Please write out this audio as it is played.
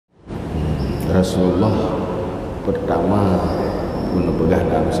Rasulullah pertama guna pegang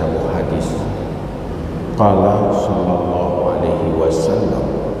dalam sebuah hadis. Qala sallallahu alaihi wasallam,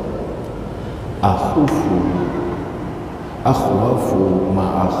 akhwafu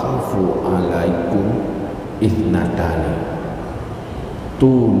ma akhafu alaikum ithnatani,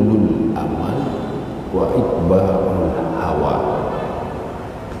 tulul amal wa itba'ul hawa.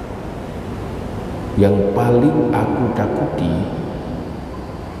 Yang paling aku takuti,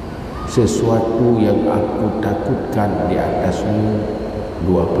 sesuatu yang aku takutkan di atasmu,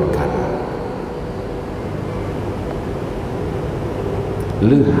 dua perkara.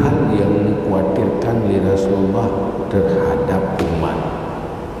 Hal yang dikhawatirkan oleh Rasulullah terhadap umat,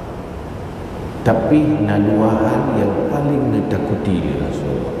 tapi dua hal yang paling ditakuti oleh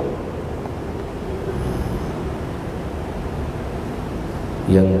Rasulullah,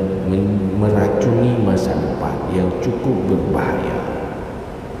 yang meracuni masa depan, yang cukup berbahaya.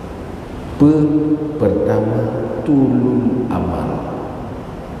 Pertama, tulul amal,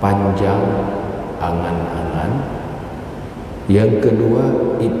 panjang angan-angan. Yang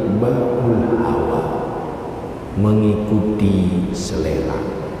kedua, itba'ul hawa, mengikuti selera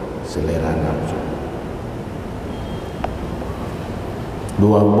nafsu.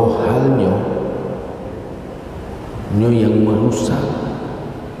 Dua buah halnya yang merusak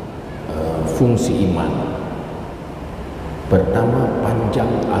fungsi iman. Pertama,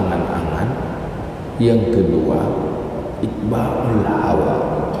 panjang angan-angan. Yang kedua, itba'ul hawa,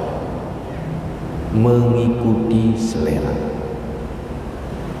 mengikuti selera.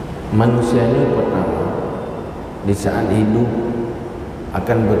 Manusianya pertama di saat hidup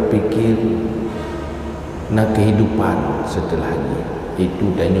akan berfikir nak kehidupan setelahnya.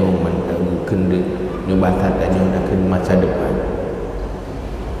 Itu tanya kena nyobatan tanya nak ke masa depan,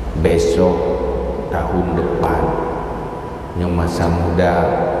 besok, tahun depan, yang masa muda,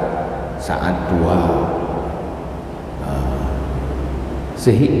 saat tua,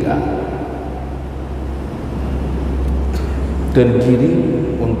 sehingga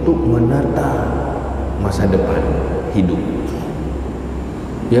tergiring untuk menata masa depan hidup.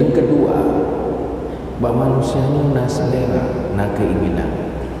 Yang kedua, bahawa manusianya nak selera, nak keinginan.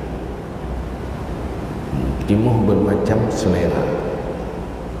 Timuh bermacam selera.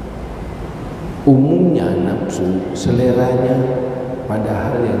 Umumnya nafsu seleranya pada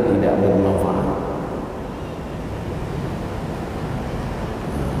hal yang tidak bermanfaat.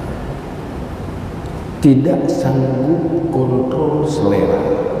 Tidak sanggup kontrol selera,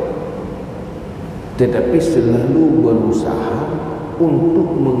 tetapi selalu berusaha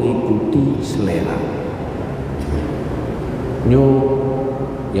untuk mengikuti selera.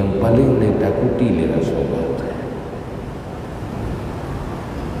 Yang paling ditakuti oleh Rasulullah.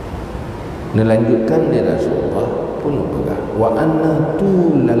 Melanjutkan dari Rasulullah pun pegang, wa anna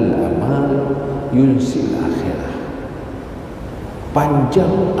tulal amal yunsil akhirah,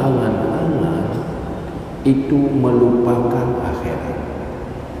 panjang angan-angan itu melupakan akhirat.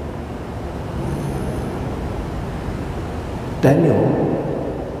 Tanya,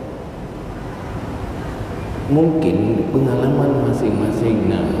 mungkin pengalaman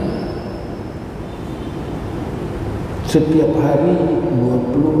masing-masing, setiap hari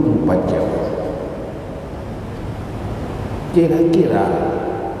 24 jam, kira-kira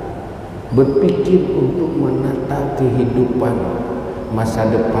berpikir untuk menata kehidupan masa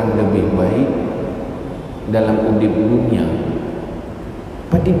depan lebih baik dalam hidup dunia,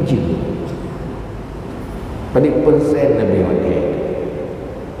 pada persen lebih baik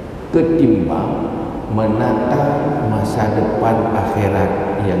ketimbang menata masa depan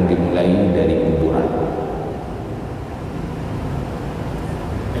akhirat yang dimulai dari kuburan.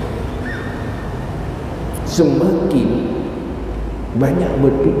 Semakin banyak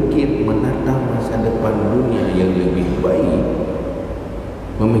berpikir menata masa depan dunia yang lebih baik,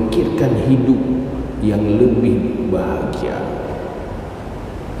 memikirkan hidup yang lebih bahagia,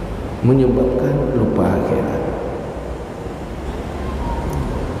 menyebabkan lupa akhirat.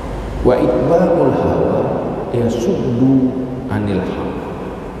 Wa itba'ul hawa yasuddu anil haq,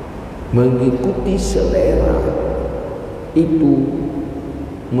 mengikuti selera itu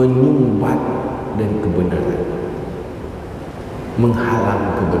menyumbat dan kebenaran,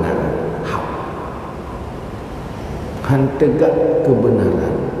 menghalang kebenaran, hak, tegak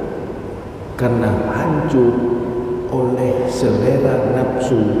kebenaran karena hancur oleh selera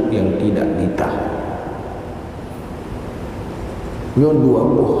nafsu yang tidak ditahan. Yang dua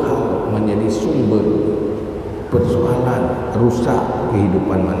buah hal menjadi sumber persoalan rusak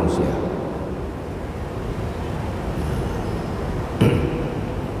kehidupan manusia.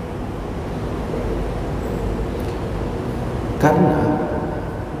 Karena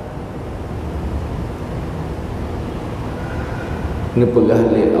Nepegah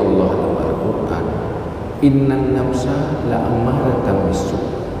oleh Allah dalam Al-Quran, innan nafsa la amaratan bisu.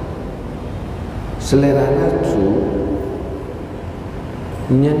 Selera nafsu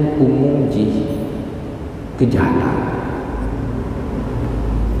nyan umumji kejahatan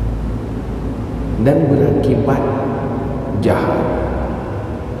dan berakibat jahat.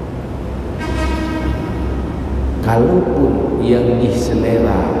 Kalaupun yang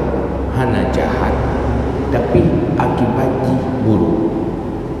diselera hana jahat, tapi akibatnya buruk.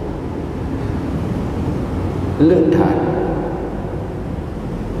 Letak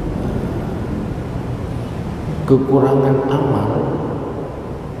kekurangan amal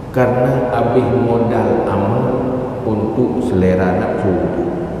karena habis modal amal untuk selera nafsu.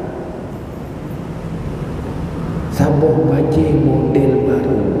 Saboh baca model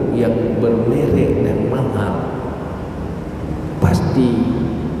baru yang bermerek dan mahal pasti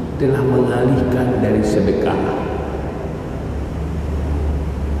telah mengalihkan dari sedekah.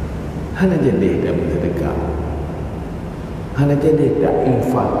 Hana jadi tak bersedekah, hana jadi tak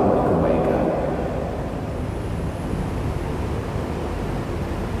infak kebaikan.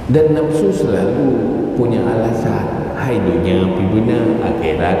 Dan nafsu selalu punya alasan. Hai dunia pimpinan,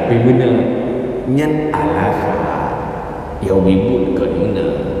 akhirat pimpinan. Nyan alasan ya wibut keduna,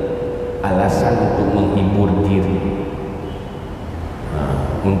 alasan untuk menghibur diri,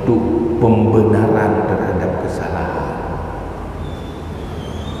 untuk pembenaran terhadap kesalahan.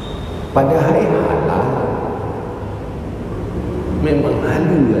 Padahal halal memang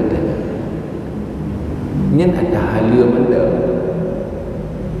halal adanya. Nyan ada halal benda